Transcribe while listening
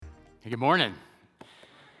Hey, good morning,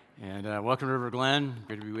 and welcome to River Glen.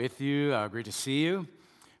 Great to be with you. Great to see you.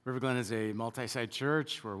 River Glen is a multi-site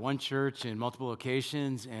church. We're one church in multiple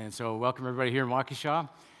locations, and so welcome everybody here in Waukesha,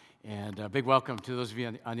 and a big welcome to those of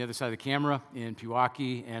you on the other side of the camera in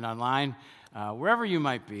Pewaukee and online, wherever you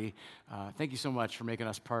might be. Thank you so much for making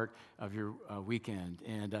us part of your weekend,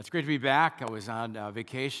 and it's great to be back. I was on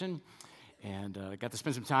vacation. And got to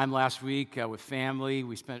spend some time last week with family.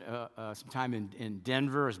 We spent some time in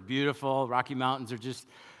Denver. It was beautiful. Rocky Mountains are just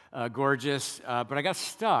gorgeous. But I got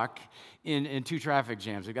stuck in two traffic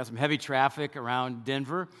jams. We got some heavy traffic around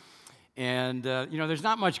Denver. And, there's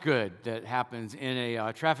not much good that happens in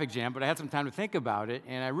a traffic jam, but I had some time to think about it.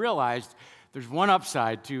 And I realized there's one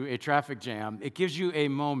upside to a traffic jam. It gives you a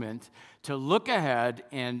moment to look ahead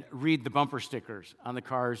and read the bumper stickers on the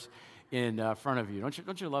cars in front of you.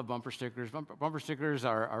 Don't you love bumper stickers? Bumper stickers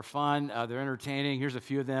are fun. They're entertaining. Here's a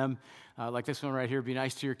few of them, like this one right here. Be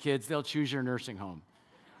nice to your kids. They'll choose your nursing home.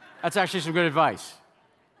 That's actually some good advice.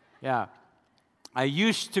 Yeah. I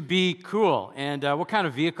used to be cool. And what kind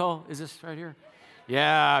of vehicle is this right here?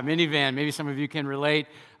 Yeah, minivan. Maybe some of you can relate.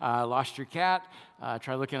 Lost your cat.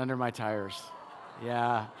 Try looking under my tires.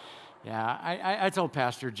 Yeah. I told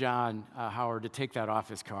Pastor John Howard to take that off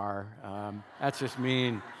his car. That's just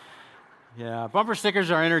mean. Yeah, bumper stickers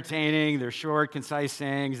are entertaining. They're short, concise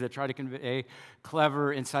sayings that try to convey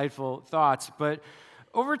clever, insightful thoughts. But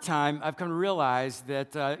over time, I've come to realize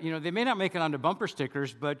that, they may not make it onto bumper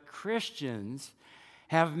stickers, but Christians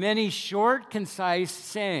have many short, concise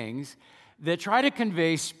sayings that try to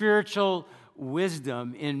convey spiritual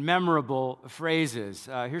wisdom in memorable phrases.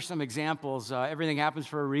 Here's some examples. Everything happens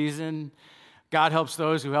for a reason. God helps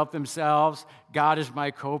those who help themselves. God is my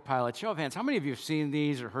co-pilot. Show of hands, how many of you have seen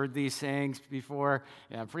these or heard these sayings before?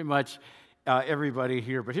 Yeah, pretty much everybody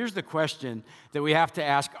here. But here's the question that we have to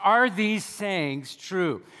ask. Are these sayings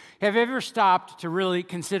true? Have you ever stopped to really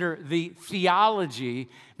consider the theology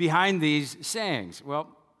behind these sayings? Well,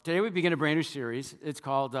 today we begin a brand new series. It's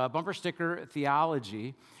called Bumper Sticker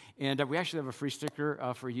Theology. And we actually have a free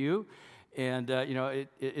sticker for you. And,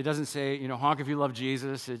 it doesn't say, honk if you love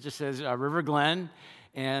Jesus. It just says River Glen.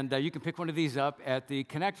 And you can pick one of these up at the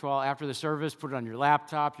Connect wall after the service. Put it on your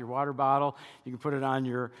laptop, your water bottle. You can put it on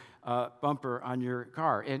your bumper on your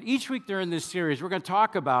car. And each week during this series, we're going to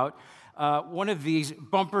talk about one of these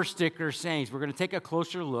bumper sticker sayings. We're going to take a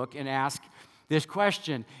closer look and ask this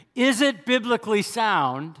question. Is it biblically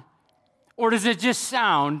sound, or does it just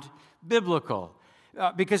sound biblical?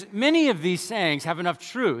 Because many of these sayings have enough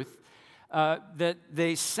truth that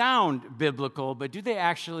they sound biblical, but do they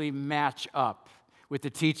actually match up with the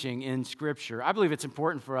teaching in Scripture? I believe it's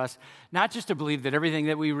important for us not just to believe that everything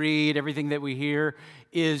that we read, everything that we hear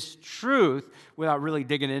is truth without really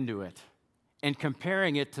digging into it and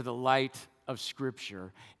comparing it to the light of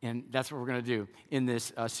Scripture. And that's what we're going to do in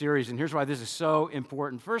this series. And here's why this is so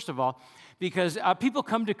important. First of all, because people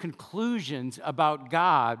come to conclusions about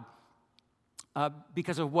God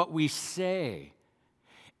because of what we say.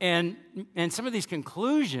 And some of these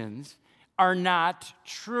conclusions are not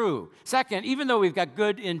true. Second, even though we've got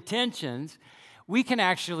good intentions, we can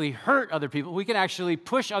actually hurt other people. We can actually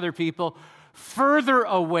push other people further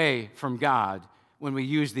away from God when we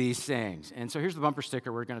use these sayings. And so here's the bumper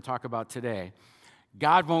sticker we're going to talk about today.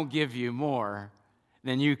 God won't give you more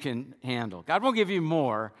than you can handle. God won't give you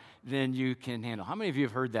more than you can handle. How many of you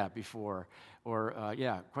have heard that before? Or,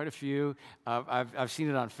 quite a few. I've seen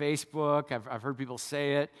it on Facebook. I've heard people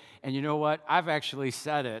say it. And you know what? I've actually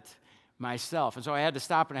said it myself. And so I had to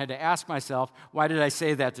stop and I had to ask myself, why did I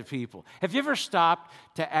say that to people? Have you ever stopped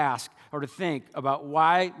to ask or to think about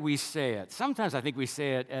why we say it? Sometimes I think we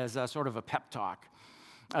say it as a sort of a pep talk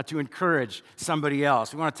to encourage somebody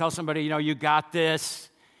else. We want to tell somebody, you got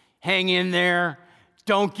this. Hang in there.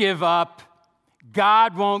 Don't give up.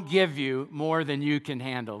 God won't give you more than you can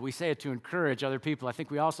handle. We say it to encourage other people. I think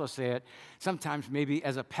we also say it sometimes maybe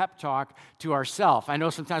as a pep talk to ourselves. I know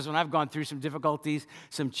sometimes when I've gone through some difficulties,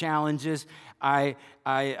 some challenges, I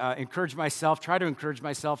encourage myself, try to encourage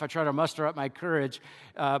myself. I try to muster up my courage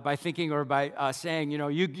by thinking or by saying,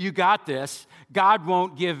 you got this. God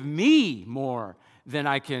won't give me more than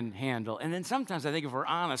I can handle. And then sometimes I think if we're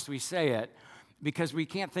honest, we say it because we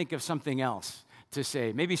can't think of something else to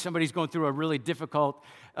say. Maybe somebody's going through a really difficult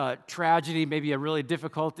tragedy, maybe a really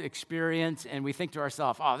difficult experience, and we think to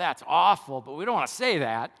ourselves, oh, that's awful, but we don't want to say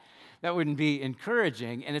that. That wouldn't be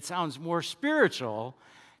encouraging, and it sounds more spiritual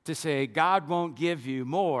to say, God won't give you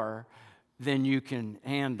more than you can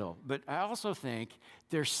handle. But I also think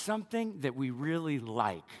there's something that we really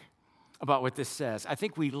like about what this says. I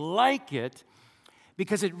think we like it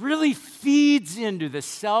because it really feeds into the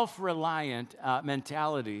self-reliant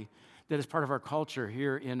mentality that is part of our culture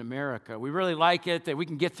here in America. We really like it, that we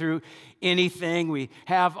can get through anything. We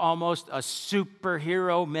have almost a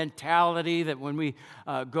superhero mentality that when we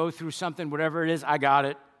go through something, whatever it is, I got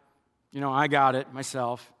it. I got it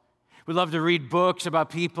myself. We love to read books about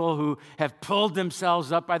people who have pulled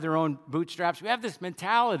themselves up by their own bootstraps. We have this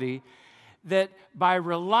mentality that by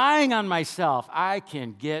relying on myself, I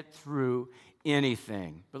can get through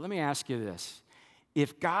anything. But let me ask you this.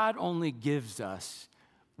 If God only gives us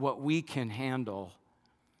what we can handle,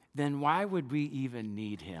 then why would we even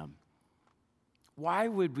need him? Why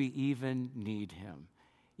would we even need him?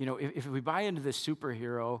 If we buy into this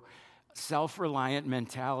superhero, self-reliant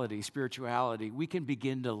mentality, spirituality, we can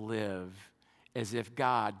begin to live as if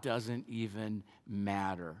God doesn't even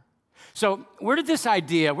matter. So where did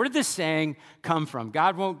this saying come from?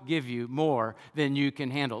 God won't give you more than you can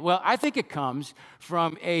handle. Well, I think it comes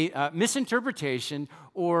from a misinterpretation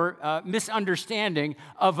or misunderstanding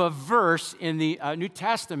of a verse in the New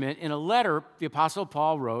Testament in a letter the Apostle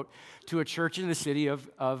Paul wrote to a church in the city of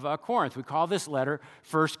Corinth. We call this letter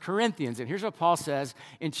 1 Corinthians. And here's what Paul says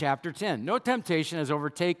in chapter 10. No temptation has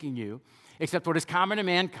overtaken you except what is common to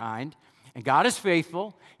mankind. And God is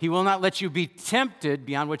faithful. He will not let you be tempted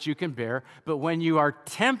beyond what you can bear. But when you are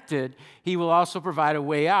tempted, he will also provide a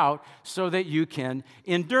way out so that you can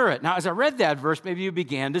endure it. Now, as I read that verse, maybe you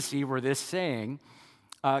began to see where this saying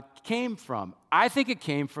came from. I think it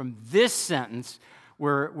came from this sentence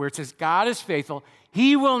where it says, God is faithful.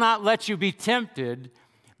 He will not let you be tempted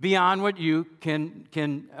beyond what you can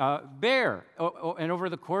bear. And over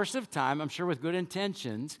the course of time, I'm sure with good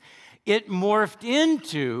intentions, it morphed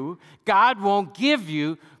into God won't give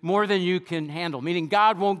you more than you can handle, meaning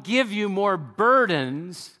God won't give you more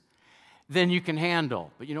burdens than you can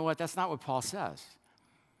handle. But you know what? That's not what Paul says.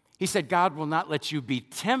 He said God will not let you be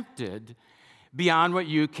tempted beyond what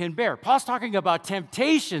you can bear. Paul's talking about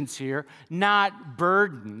temptations here, not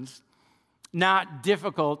burdens, not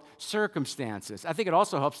difficult circumstances. I think it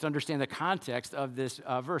also helps to understand the context of this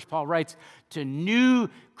verse. Paul writes to new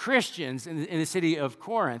Christians in the city of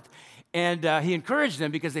Corinth, and he encouraged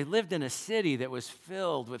them because they lived in a city that was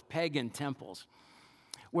filled with pagan temples,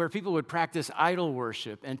 where people would practice idol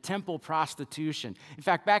worship and temple prostitution. In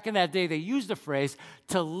fact, back in that day, they used the phrase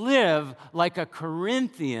to live like a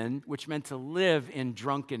Corinthian, which meant to live in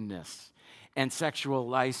drunkenness and sexual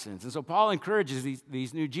license. And so Paul encourages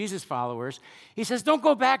these new Jesus followers. He says, don't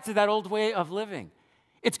go back to that old way of living.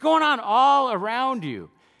 It's going on all around you.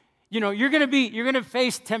 You're going to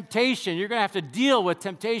face temptation. You're going to have to deal with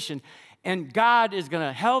temptation. And God is going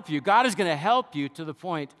to help you. God is going to help you to the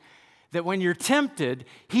point that when you're tempted,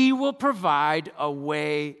 he will provide a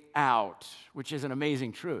way out, which is an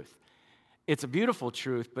amazing truth. It's a beautiful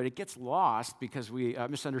truth, but it gets lost because we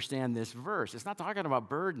misunderstand this verse. It's not talking about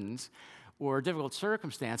burdens or difficult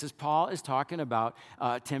circumstances. Paul is talking about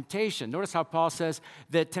temptation. Notice how Paul says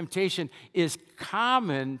that temptation is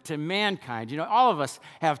common to mankind. All of us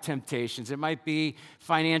have temptations. It might be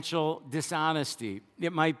financial dishonesty.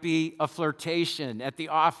 It might be a flirtation at the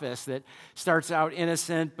office that starts out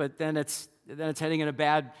innocent, but then it's heading in a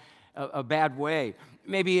bad way.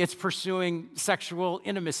 Maybe it's pursuing sexual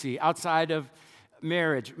intimacy outside of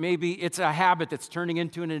marriage. Maybe it's a habit that's turning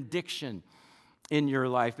into an addiction in your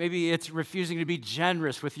life. Maybe it's refusing to be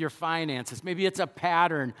generous with your finances. Maybe it's a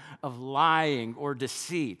pattern of lying or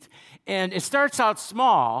deceit. And it starts out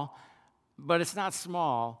small, but it's not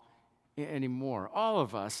small anymore. All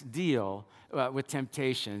of us deal with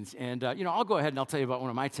temptations. And, I'll go ahead and I'll tell you about one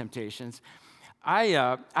of my temptations.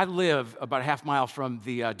 I live about a half mile from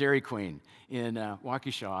the Dairy Queen in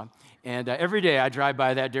Waukesha. And every day I drive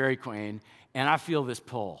by that Dairy Queen, and I feel this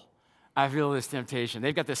pull. I feel this temptation.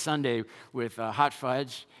 They've got this sundae with hot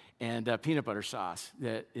fudge and peanut butter sauce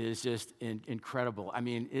that is just incredible. I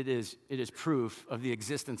mean, it is proof of the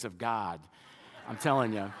existence of God. I'm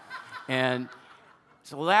telling you. And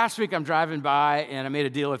so last week I'm driving by and I made a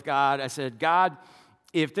deal with God. I said, God,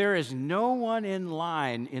 if there is no one in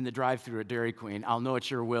line in the drive-thru at Dairy Queen, I'll know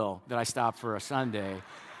it's your will that I stop for a sundae.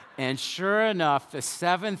 And sure enough, the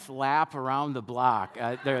seventh lap around the block,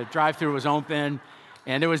 the drive-thru was open.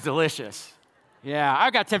 And it was delicious. Yeah, I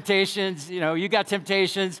got temptations. You got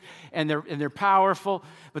temptations, and they're powerful.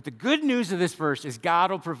 But the good news of this verse is God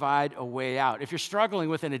will provide a way out. If you're struggling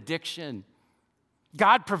with an addiction,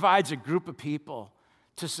 God provides a group of people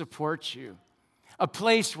to support you, a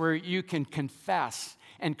place where you can confess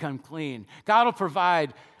and come clean. God will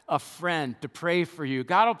provide a friend to pray for you.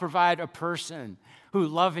 God will provide a person who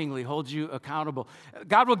lovingly holds you accountable.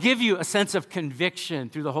 God will give you a sense of conviction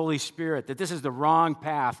through the Holy Spirit that this is the wrong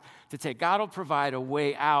path to take. God will provide a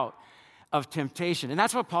way out of temptation. And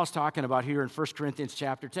that's what Paul's talking about here in 1 Corinthians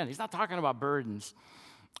chapter 10. He's not talking about burdens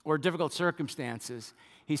or difficult circumstances.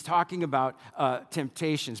 He's talking about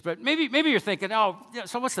temptations. But maybe you're thinking, oh,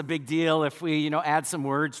 so what's the big deal if we, add some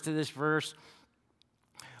words to this verse?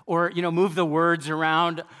 Or, move the words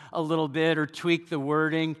around a little bit or tweak the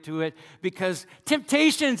wording to it? Because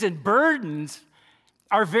temptations and burdens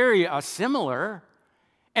are very similar,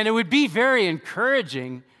 and it would be very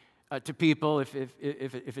encouraging to people if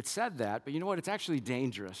it said that. But you know what? It's actually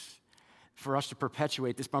dangerous for us to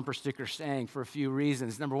perpetuate this bumper sticker saying for a few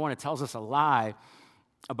reasons. Number one, it tells us a lie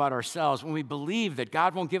about ourselves. When we believe that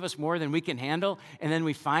God won't give us more than we can handle, and then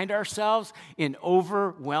we find ourselves in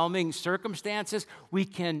overwhelming circumstances, we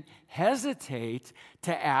can hesitate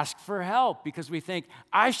to ask for help because we think,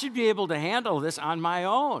 I should be able to handle this on my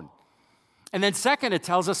own. And then second, it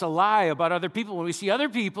tells us a lie about other people. When we see other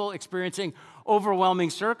people experiencing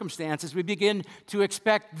overwhelming circumstances, we begin to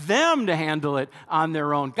expect them to handle it on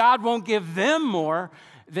their own. God won't give them more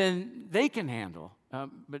than they can handle.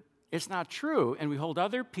 But it's not true, and we hold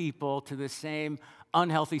other people to the same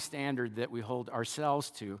unhealthy standard that we hold ourselves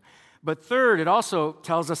to. But third, it also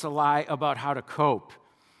tells us a lie about how to cope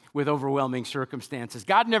with overwhelming circumstances.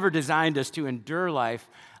 God never designed us to endure life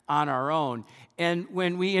on our own. And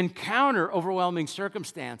when we encounter overwhelming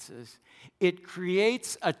circumstances, it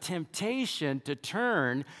creates a temptation to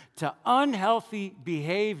turn to unhealthy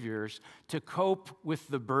behaviors to cope with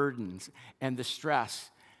the burdens and the stress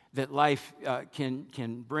that life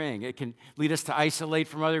can bring. It can lead us to isolate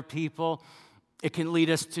from other people. It can lead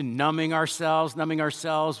us to numbing ourselves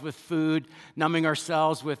with food, numbing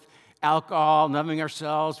ourselves with alcohol, numbing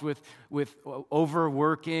ourselves with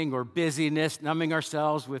overworking or busyness, numbing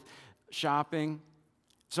ourselves with shopping.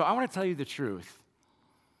 So I want to tell you the truth.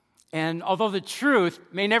 And although the truth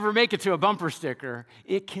may never make it to a bumper sticker,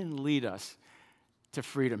 it can lead us to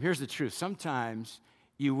freedom. Here's the truth. Sometimes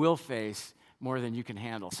you will face more than you can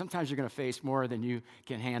handle. Sometimes you're going to face more than you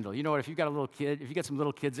can handle. You know what? If you've got a little kid, if you got some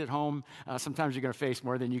little kids at home, sometimes you're going to face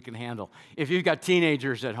more than you can handle. If you've got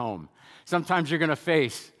teenagers at home, sometimes you're going to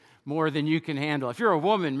face more than you can handle. If you're a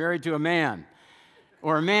woman married to a man,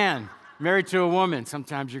 or a man married to a woman,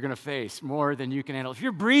 sometimes you're going to face more than you can handle. If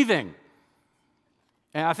you're breathing,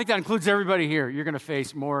 and I think that includes everybody here, you're going to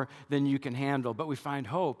face more than you can handle. But we find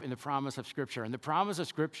hope in the promise of Scripture. And the promise of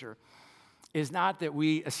Scripture is not that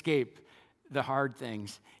we escape the hard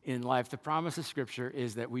things in life. The promise of Scripture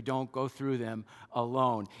is that we don't go through them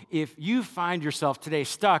alone. If you find yourself today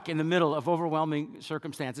stuck in the middle of overwhelming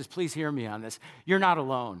circumstances, please hear me on this. You're not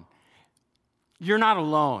alone. You're not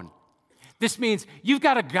alone. This means you've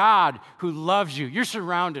got a God who loves you. You're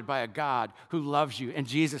surrounded by a God who loves you and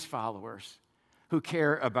Jesus followers who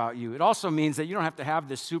care about you. It also means that you don't have to have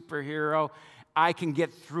this superhero, I can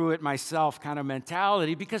get through it myself kind of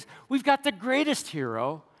mentality, because we've got the greatest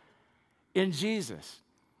hero in Jesus.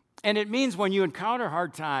 And it means when you encounter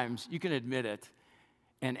hard times, you can admit it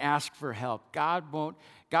and ask for help. God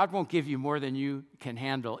won't give you more than you can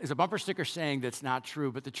handle. Is a bumper sticker saying that's not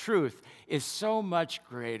true, but the truth is so much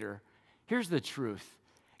greater. Here's the truth.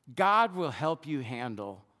 God will help you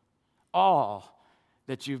handle all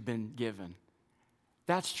that you've been given.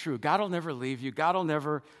 That's true. God will never leave you. God will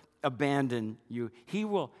never abandon you. He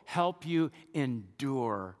will help you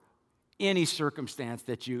endure any circumstance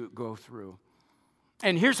that you go through.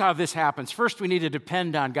 And here's how this happens. First, we need to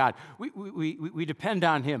depend on God. We depend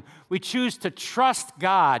on Him. We choose to trust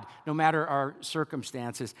God no matter our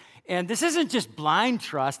circumstances. And this isn't just blind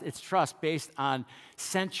trust. It's trust based on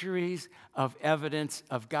centuries of evidence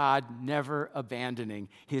of God never abandoning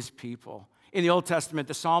His people. In the Old Testament,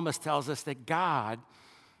 the psalmist tells us that God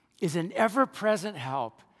is an ever-present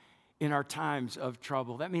help in our times of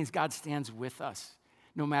trouble. That means God stands with us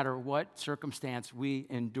no matter what circumstance we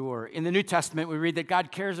endure. In the New Testament, we read that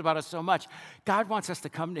God cares about us so much. God wants us to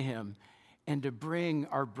come to Him and to bring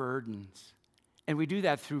our burdens. And we do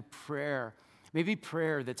that through prayer. Maybe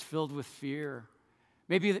prayer that's filled with fear.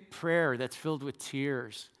 Maybe prayer that's filled with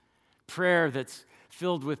tears. Prayer that's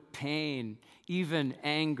filled with pain, even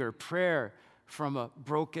anger. Prayer from a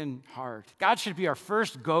broken heart. God should be our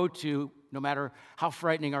first go-to no matter how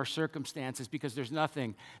frightening our circumstances, because there's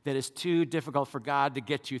nothing that is too difficult for God to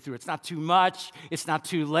get you through. It's not too much. It's not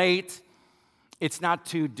too late. It's not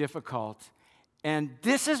too difficult. And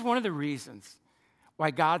this is one of the reasons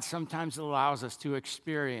why God sometimes allows us to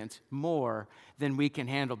experience more than we can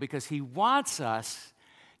handle, because He wants us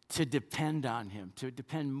to depend on Him, to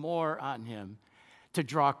depend more on Him, to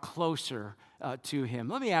draw closer to him.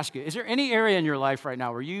 Let me ask you, is there any area in your life right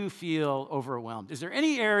now where you feel overwhelmed? Is there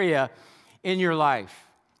any area in your life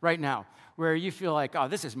right now where you feel like, oh,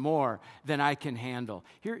 this is more than I can handle?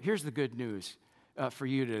 Here's the good news for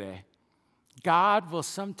you today. God will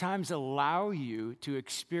sometimes allow you to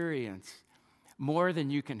experience more than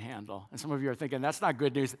you can handle. And some of you are thinking, that's not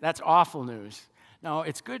good news, that's awful news. No,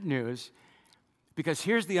 it's good news, because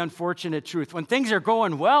here's the unfortunate truth. When things are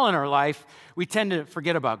going well in our life, we tend to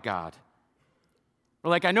forget about God. We're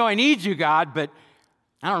like, I know I need you, God, but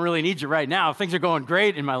I don't really need you right now. Things are going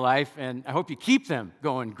great in my life, and I hope you keep them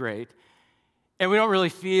going great. And we don't really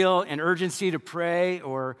feel an urgency to pray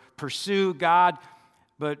or pursue God.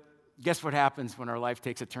 But guess what happens when our life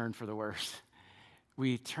takes a turn for the worse?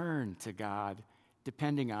 We turn to God,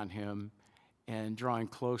 depending on him and drawing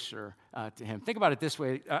closer to him. Think about it this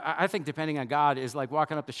way. I think depending on God is like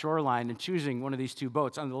walking up the shoreline and choosing one of these two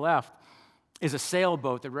boats. On the left is a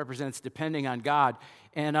sailboat that represents depending on God,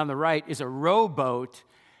 and on the right is a rowboat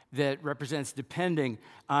that represents depending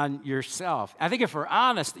on yourself. I think if we're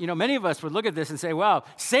honest, many of us would look at this and say, well,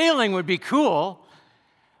 sailing would be cool,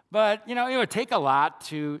 but, it would take a lot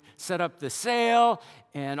to set up the sail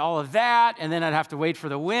and all of that, and then I'd have to wait for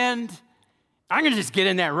the wind. I'm going to just get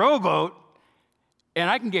in that rowboat, and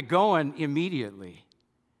I can get going immediately.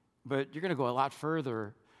 But you're going to go a lot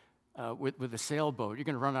further with a sailboat. You're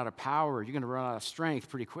going to run out of power. You're going to run out of strength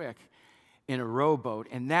pretty quick in a rowboat.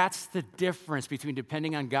 And that's the difference between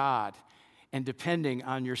depending on God and depending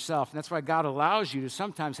on yourself. And that's why God allows you to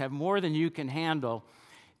sometimes have more than you can handle,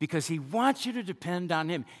 because he wants you to depend on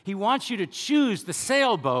him. He wants you to choose the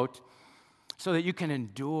sailboat so that you can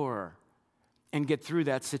endure and get through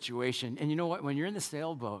that situation. And you know what? When you're in the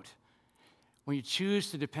sailboat, when you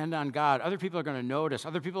choose to depend on God, other people are going to notice,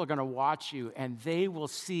 other people are going to watch you, and they will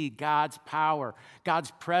see God's power,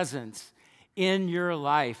 God's presence in your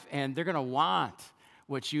life, and they're going to want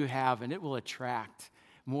what you have, and it will attract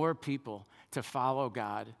more people to follow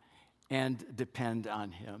God and depend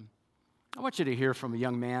on him. I want you to hear from a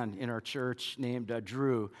young man in our church named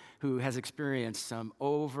Drew, who has experienced some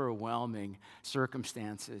overwhelming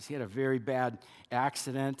circumstances. He had a very bad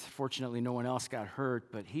accident. Fortunately, no one else got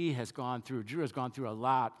hurt, but Drew has gone through a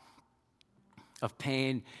lot of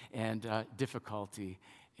pain and difficulty.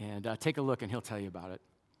 And take a look, and he'll tell you about it.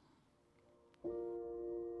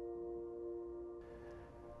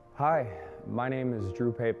 Hi, my name is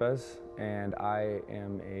Drew Papez, and I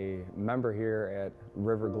am a member here at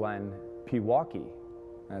River Glen, Pewaukee.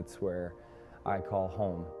 That's where I call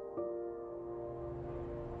home.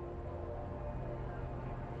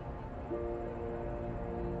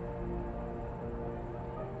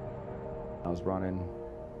 I was running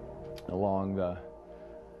along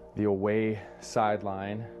the away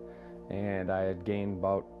sideline, and I had gained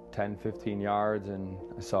about 10-15 yards, and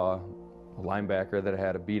I saw a linebacker that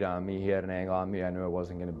had a beat on me. He had an angle on me. I knew I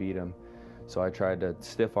wasn't going to beat him, so I tried to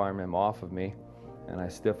stiff arm him off of me, and I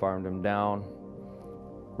stiff armed him down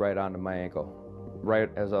right onto my ankle, right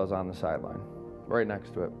as I was on the sideline, right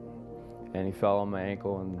next to it. And he fell on my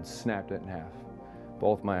ankle and snapped it in half,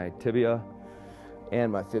 both my tibia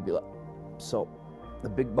and my fibula. So the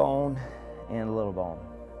big bone and the little bone,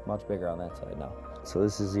 much bigger on that side now. So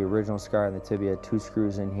this is the original scar on the tibia, 2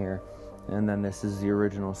 screws in here, and then this is the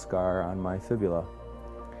original scar on my fibula.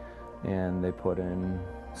 And they put in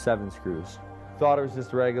 7 screws. Thought it was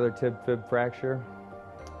just a regular tib-fib fracture.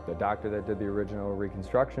 The doctor that did the original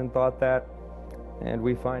reconstruction thought that, and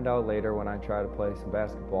we find out later when I try to play some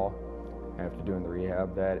basketball after doing the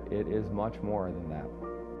rehab that it is much more than that.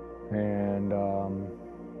 And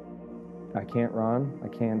I can't run, I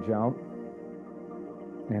can't jump,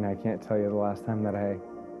 and I can't tell you the last time that I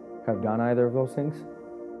have done either of those things.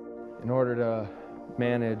 In order to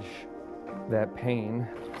manage that pain,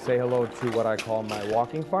 say hello to what I call my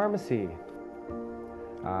walking pharmacy.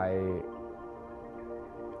 I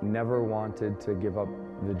never wanted to give up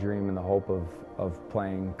the dream and the hope of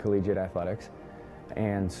playing collegiate athletics,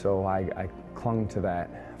 and so I clung to that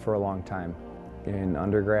for a long time in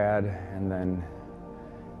undergrad and then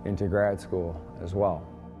into grad school as well.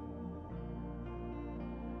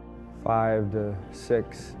 5 to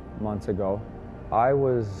 6 months ago, I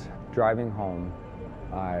was driving home.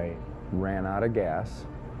 I ran out of gas,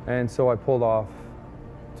 and so I pulled off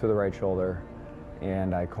to the right shoulder,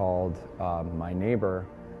 and I called my neighbor,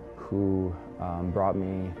 who brought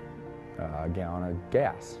me a gallon of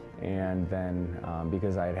gas. And then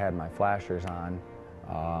because I had had my flashers on,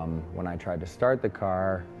 when I tried to start the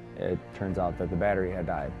car, it turns out that the battery had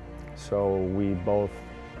died. So we both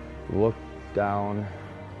looked down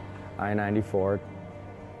I-94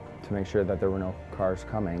 to make sure that there were no cars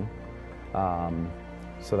coming.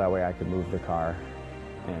 so that way I could move the car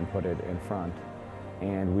and put it in front.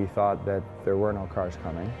 And we thought that there were no cars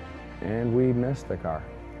coming, and we missed the car.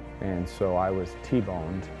 And so I was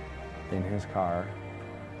T-boned in his car,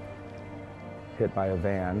 hit by a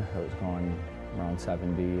van that was going around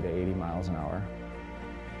 70 to 80 miles an hour.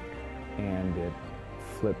 And it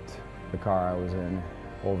flipped the car I was in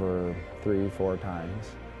over 3-4 times.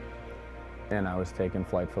 And I was taken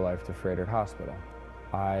flight for life to Frederick Hospital.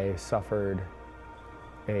 I suffered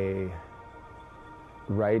a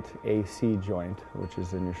right AC joint, which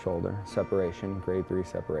is in your shoulder, separation, grade 3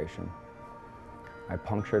 separation. I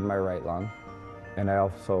punctured my right lung, and I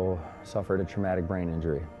also suffered a traumatic brain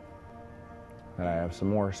injury. And I have some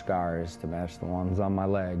more scars to match the ones on my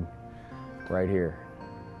leg right here.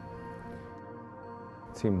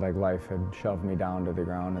 It seemed like life had shoved me down to the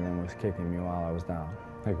ground and then was kicking me while I was down.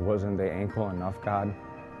 Like, wasn't the ankle enough, God?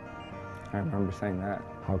 I remember saying that.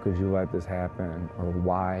 How could you let this happen? Or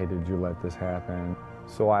why did you let this happen?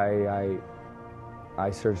 So I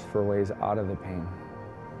searched for ways out of the pain.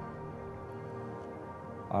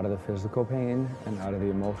 Out of the physical pain and out of the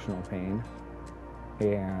emotional pain.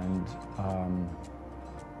 And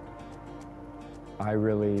I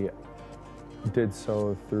really did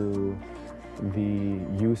so through the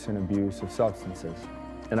use and abuse of substances.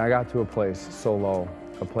 And I got to a place so low,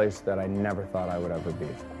 a place that I never thought I would ever be.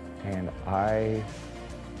 And I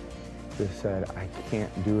just said, I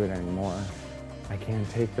can't do it anymore. I can't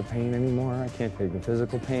take the pain anymore. I can't take the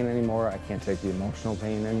physical pain anymore. I can't take the emotional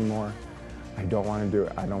pain anymore. I don't want to do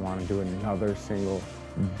it. I don't want to do another single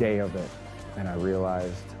day of it. And I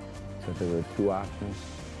realized that there were 2 options: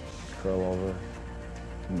 curl over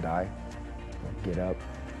and die, or get up,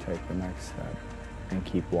 take the next step, and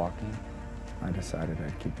keep walking. I decided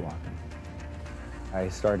I'd keep walking. I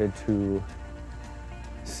started to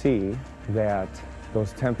see that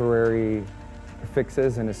those temporary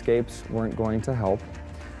fixes and escapes weren't going to help,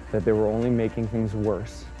 that they were only making things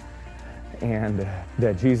worse, and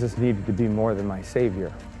that Jesus needed to be more than my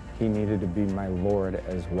Savior. He needed to be my Lord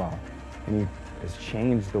as well. And He has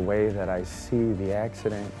changed the way that I see the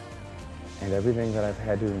accident and everything that I've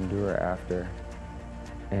had to endure after,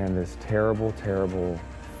 and this terrible, terrible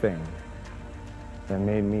thing that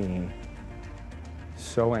made me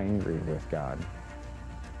so angry with God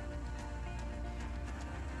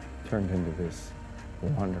turned into this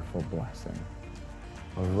wonderful blessing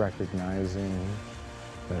of recognizing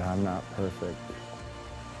that I'm not perfect,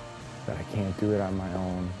 that I can't do it on my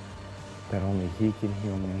own, that only He can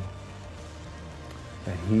heal me,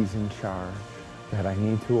 that He's in charge, that I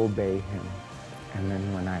need to obey Him. And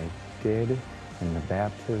then when I did, in the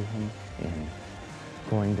baptism, in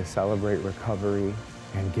going to celebrate recovery,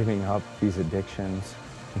 and giving up these addictions,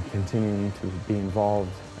 and continuing to be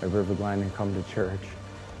involved at River Glen and come to church,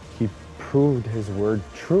 He proved His word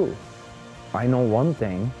true. I know one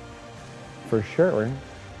thing for sure: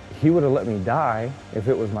 He would have let me die if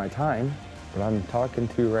it was my time, but I'm talking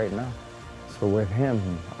to you right now. So with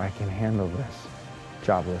Him, I can handle this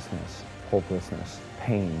joblessness, hopelessness,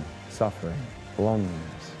 pain, suffering,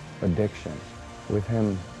 loneliness, addiction. With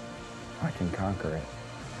Him, I can conquer it.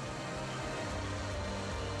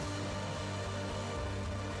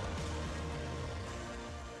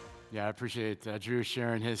 Yeah, I appreciate Drew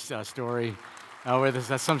sharing his story with us.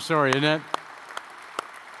 That's some story, isn't it?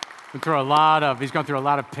 He's gone through a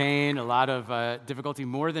lot of pain, a lot of difficulty,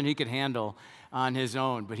 more than he could handle on his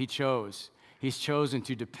own, but he's chosen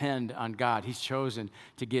to depend on God. He's chosen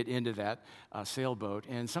to get into that sailboat.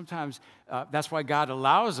 And sometimes that's why God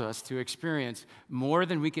allows us to experience more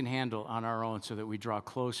than we can handle on our own, so that we draw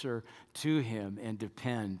closer to Him and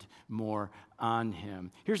depend more on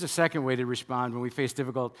Him. Here's the second way to respond when we face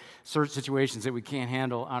difficult situations that we can't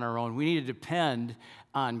handle on our own. We need to depend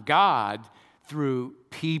on God through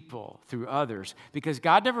people, through others, because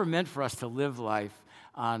God never meant for us to live life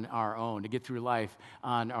on our own, to get through life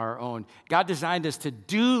on our own. God designed us to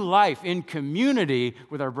do life in community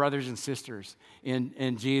with our brothers and sisters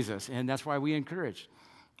in Jesus, and that's why we encourage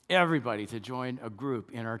everybody to join a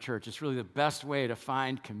group in our church. It's really the best way to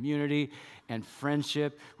find community and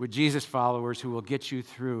friendship with Jesus followers who will get you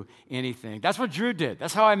through anything. That's what Drew did.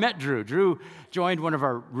 That's how I met Drew. Drew joined one of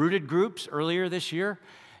our Rooted groups earlier this year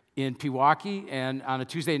in Pewaukee, and on a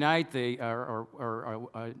Tuesday night, or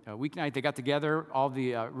a weeknight, they got together, all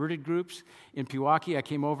the Rooted groups in Pewaukee. I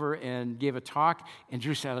came over and gave a talk, and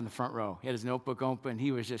Drew sat in the front row. He had his notebook open.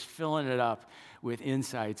 He was just filling it up with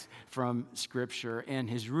insights from Scripture. And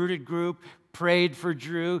his Rooted group prayed for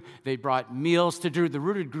Drew. They brought meals to Drew. The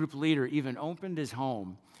Rooted group leader even opened his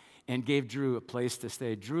home and gave Drew a place to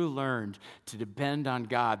stay. Drew learned to depend on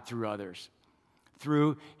God through others.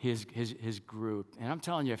 through his group. And I'm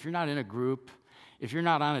telling you, if you're not in a group, if you're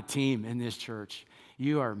not on a team in this church,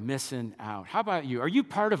 you are missing out. How about you? Are you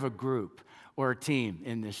part of a group or a team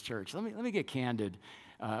in this church? Let me get candid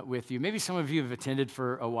with you. Maybe some of you have attended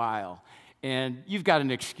for a while, and you've got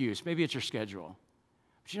an excuse. Maybe it's your schedule.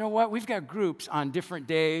 But you know what? We've got groups on different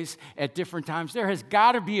days at different times. There has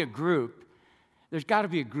got to be a group. There's got to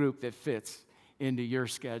be a group that fits into your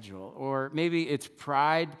schedule. Or maybe it's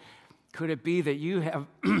pride. Could it be that you have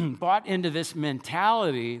bought into this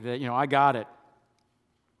mentality that, I got it.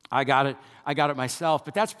 I got it myself.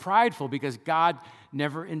 But that's prideful because God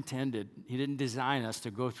never intended. He didn't design us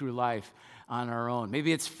to go through life on our own.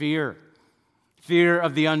 Maybe it's fear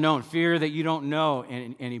of the unknown, fear that you don't know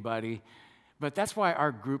anybody. But that's why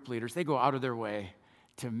our group leaders, they go out of their way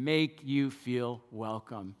to make you feel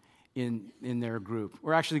welcome in their group.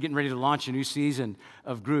 We're actually getting ready to launch a new season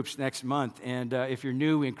of groups next month. And if you're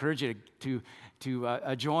new, we encourage you to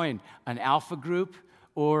join an Alpha group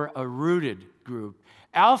or a Rooted group.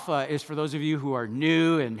 Alpha is for those of you who are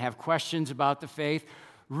new and have questions about the faith.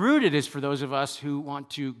 Rooted is for those of us who want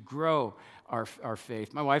to grow our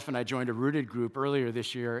faith. My wife and I joined a Rooted group earlier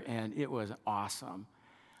this year, and it was awesome.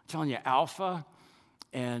 I'm telling you, Alpha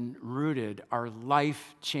and Rooted are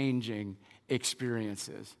life-changing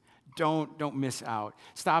experiences. Don't miss out.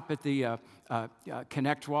 Stop at the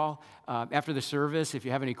Connect wall after the service if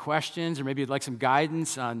you have any questions, or maybe you'd like some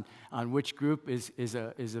guidance on which group is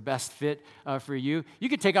the best fit for you. You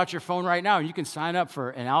can take out your phone right now and you can sign up for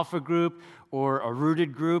an Alpha group or a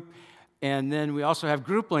Rooted group. And then we also have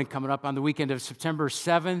Group Link coming up on the weekend of September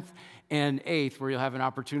 7th and 8th, where you'll have an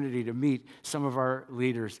opportunity to meet some of our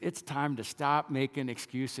leaders. It's time to stop making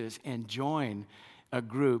excuses and join a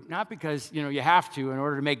group, not because you have to in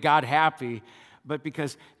order to make God happy, but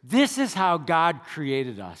because this is how God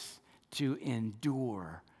created us, to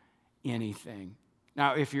endure anything.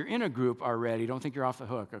 Now, if you're in a group already, don't think you're off the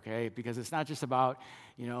hook, okay? Because it's not just about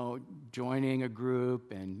joining a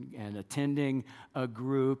group and attending a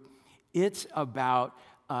group. It's about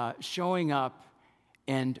showing up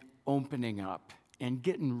and opening up and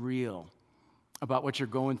getting real about what you're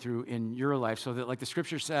going through in your life, so that, like the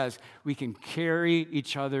scripture says, we can carry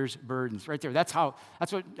each other's burdens. Right there. That's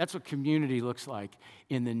what community looks like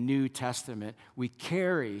in the New Testament. We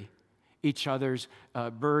carry each other's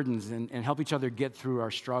burdens and help each other get through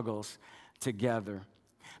our struggles together.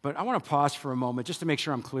 But I want to pause for a moment just to make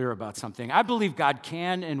sure I'm clear about something. I believe God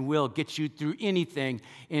can and will get you through anything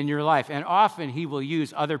in your life, and often He will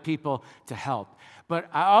use other people to help. But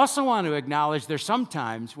I also want to acknowledge there's some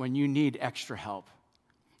times when you need extra help.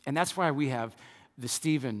 And that's why we have the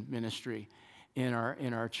Stephen ministry in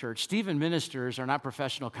our church. Stephen ministers are not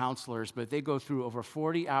professional counselors, but they go through over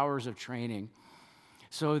 40 hours of training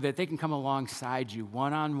so that they can come alongside you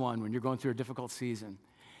one-on-one when you're going through a difficult season.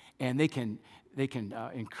 And they can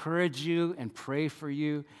encourage you and pray for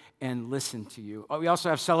you and listen to you. We also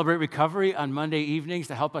have Celebrate Recovery on Monday evenings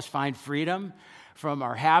to help us find freedom from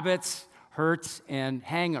our habits, hurts, and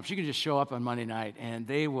hang-ups. You can just show up on Monday night, and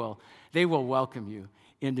they will welcome you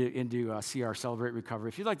into CR Celebrate Recovery.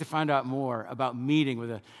 If you'd like to find out more about meeting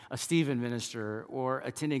with a Stephen minister or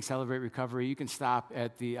attending Celebrate Recovery, you can stop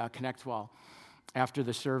at the Connect wall after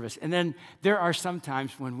the service. And then there are some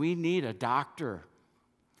times when we need a doctor.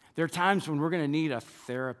 There are times when we're going to need a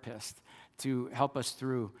therapist to help us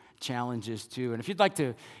through challenges too. And if you'd like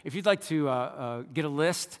to get a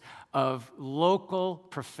list of local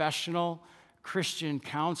professional Christian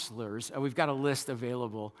counselors, we've got a list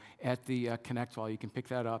available at the Connect wall. You can pick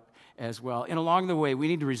that up as well. And along the way, we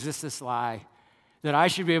need to resist this lie that I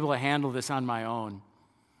should be able to handle this on my own.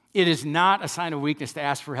 It is not a sign of weakness to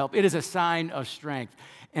ask for help. It is a sign of strength.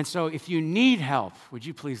 And so if you need help, would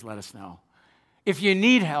you please let us know? If you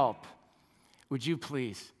need help, would you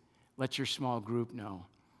please let your small group know?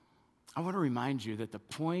 I want to remind you that the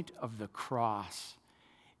point of the cross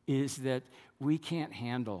is that we can't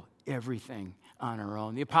handle everything on our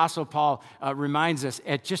own. The Apostle Paul reminds us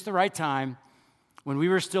at just the right time, when we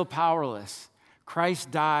were still powerless,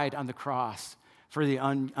 Christ died on the cross for the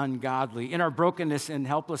ungodly. In our brokenness and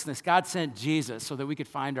helplessness, God sent Jesus so that we could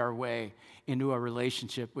find our way into a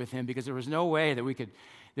relationship with Him, because there was no way that we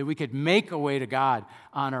could make a way to God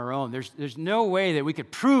on our own. There's no way that we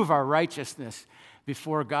could prove our righteousness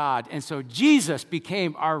before God. And so Jesus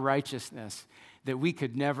became our righteousness that we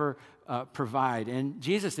could never provide. And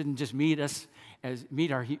Jesus didn't just meet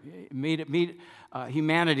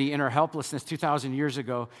humanity in our helplessness 2,000 years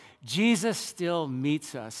ago. Jesus still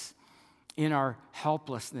meets us in our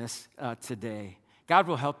helplessness today. God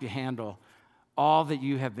will help you handle all that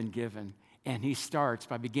you have been given, and He starts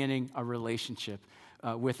by beginning a relationship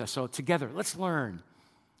with us. So together, let's learn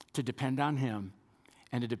to depend on him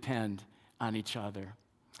and to depend on each other.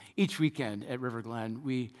 Each weekend at River Glen,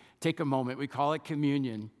 we take a moment, we call it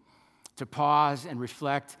communion, to pause and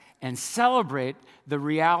reflect and celebrate the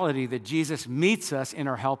reality that Jesus meets us in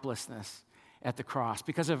our helplessness at the cross.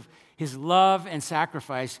 Because of his love and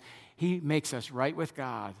sacrifice, he makes us right with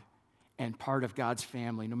God and part of God's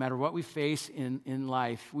family. No matter what we face in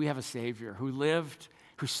life, we have a Savior who lived,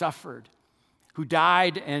 who suffered, who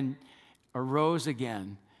died and arose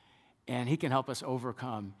again, and he can help us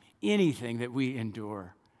overcome anything that we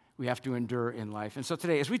endure. We have to endure in life. And so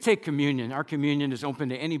today, as we take communion, our communion is open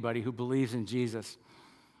to anybody who believes in Jesus.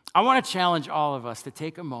 I want to challenge all of us to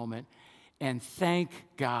take a moment and thank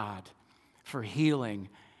God for healing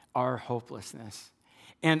our hopelessness.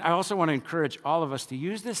 And I also want to encourage all of us to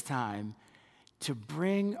use this time to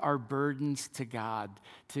bring our burdens to God,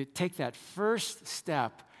 to take that first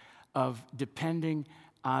step of depending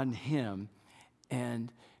on him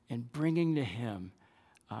and bringing to him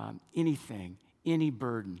anything, any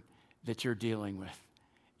burden that you're dealing with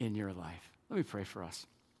in your life. Let me pray for us.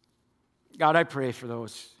 God, I pray for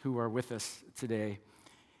those who are with us today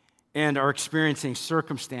and are experiencing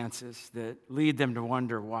circumstances that lead them to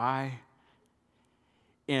wonder why,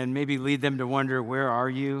 and maybe lead them to wonder, where are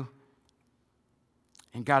you?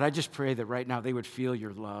 And God, I just pray that right now they would feel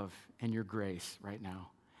your love and your grace right now.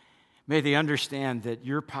 May they understand that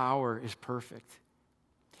your power is perfect.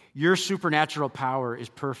 Your supernatural power is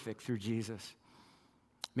perfect through Jesus.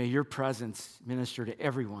 May your presence minister to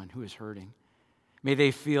everyone who is hurting. May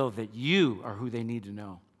they feel that you are who they need to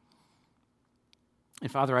know. And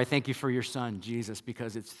Father, I thank you for your Son, Jesus,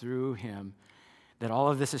 because it's through him that all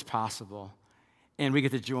of this is possible. And we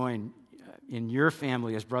get to join in your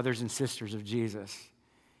family as brothers and sisters of Jesus.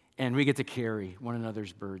 And we get to carry one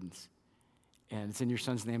another's burdens. And it's in your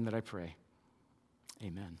Son's name that I pray.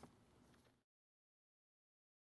 Amen.